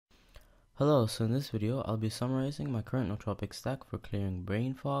Hello, so in this video, I'll be summarizing my current nootropic stack for clearing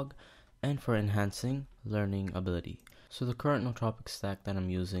brain fog and for enhancing learning ability. So the current nootropic stack that I'm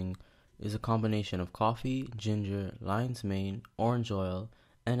using is a combination of coffee, ginger, lion's mane, orange oil,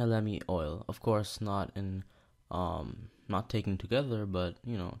 and Elemi oil. Of course, not taken together, but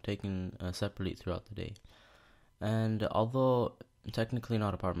taken separately throughout the day. And although technically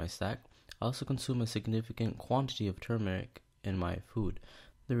not a part of my stack, I also consume a significant quantity of turmeric in my food.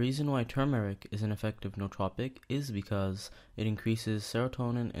 The reason why turmeric is an effective nootropic is because it increases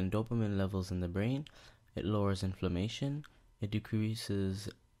serotonin and dopamine levels in the brain, it lowers inflammation, it decreases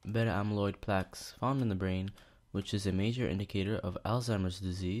beta-amyloid plaques found in the brain, which is a major indicator of Alzheimer's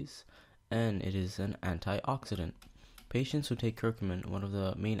disease, and it is an antioxidant. Patients who take curcumin, one of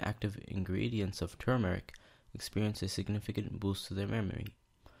the main active ingredients of turmeric, experience a significant boost to their memory.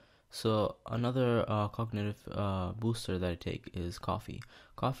 So another cognitive booster that I take is coffee.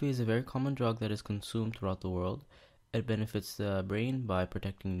 Coffee is a very common drug that is consumed throughout the world. It benefits the brain by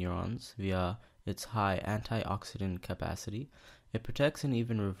protecting neurons via its high antioxidant capacity. It protects and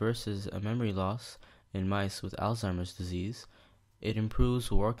even reverses a memory loss in mice with Alzheimer's disease. It improves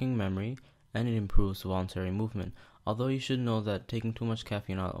working memory and it improves voluntary movement. Although you should know that taking too much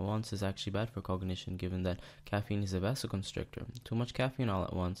caffeine all at once is actually bad for cognition, given that caffeine is a vasoconstrictor. Too much caffeine all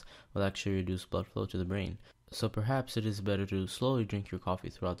at once will actually reduce blood flow to the brain. So perhaps it is better to slowly drink your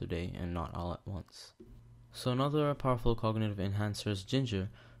coffee throughout the day and not all at once. So another powerful cognitive enhancer is ginger,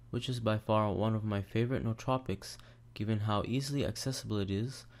 which is by far one of my favorite nootropics, given how easily accessible it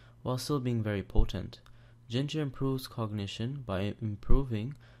is, while still being very potent. Ginger improves cognition by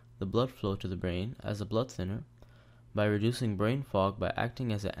improving the blood flow to the brain as a blood thinner, by reducing brain fog by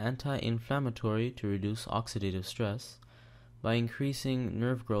acting as an anti-inflammatory to reduce oxidative stress, by increasing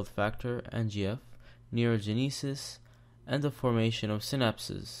nerve growth factor, NGF, neurogenesis, and the formation of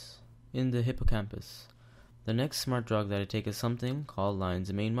synapses in the hippocampus. The next smart drug that I take is something called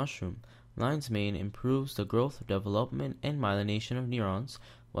lion's mane mushroom. Lion's mane improves the growth, development, and myelination of neurons,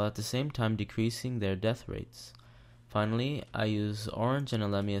 while at the same time decreasing their death rates. Finally, I use orange and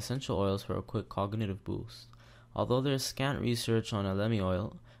Elemi essential oils for a quick cognitive boost. Although there is scant research on Elemi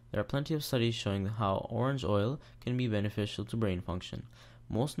oil, there are plenty of studies showing how orange oil can be beneficial to brain function.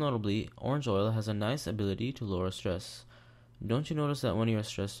 Most notably, orange oil has a nice ability to lower stress. Don't you notice that when you are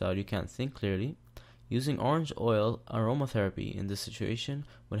stressed out, you can't think clearly? Using orange oil aromatherapy in this situation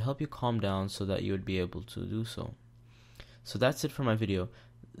would help you calm down so that you would be able to do so. So that's it for my video.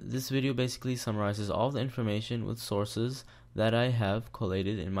 This video basically summarizes all the information with sources that I have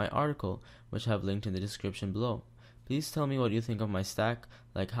collated in my article, which I have linked in the description below. Please tell me what you think of my stack,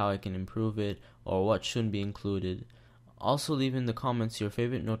 like how I can improve it, or what shouldn't be included. Also leave in the comments your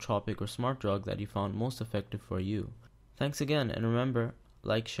favorite nootropic or smart drug that you found most effective for you. Thanks again, and remember,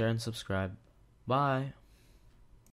 like, share, and subscribe. Bye!